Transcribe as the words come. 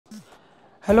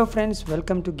Hello friends,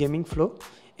 welcome to Gaming Flow.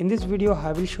 In this video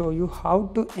I will show you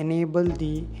how to enable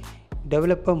the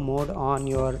developer mode on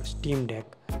your Steam Deck.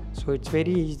 So it's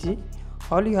very easy.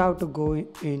 All you have to go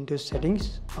into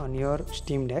settings on your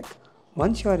Steam Deck.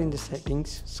 Once you are in the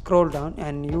settings, scroll down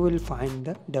and you will find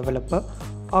the developer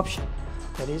option.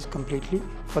 That is completely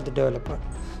for the developer.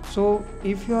 So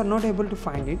if you are not able to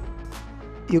find it,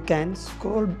 you can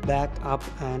scroll back up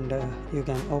and you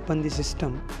can open the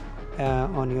system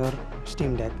on your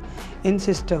Steam Deck. In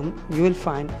system you will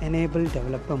find enable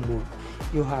developer mode.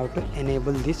 You have to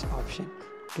enable this option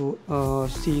to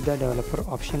see the developer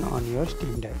option on your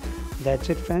Steam Deck. That's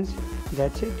it friends,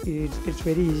 that's it. It's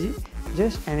very easy.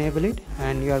 Just enable it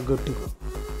and you are good to go.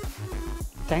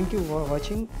 Thank you for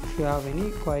watching. If you have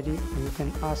any query, you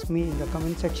can ask me in the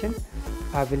comment section.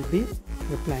 I will be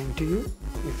replying to you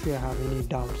if you have any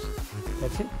doubts.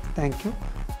 That's it. Thank you.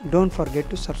 Don't forget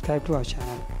to subscribe to our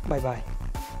channel. Bye bye.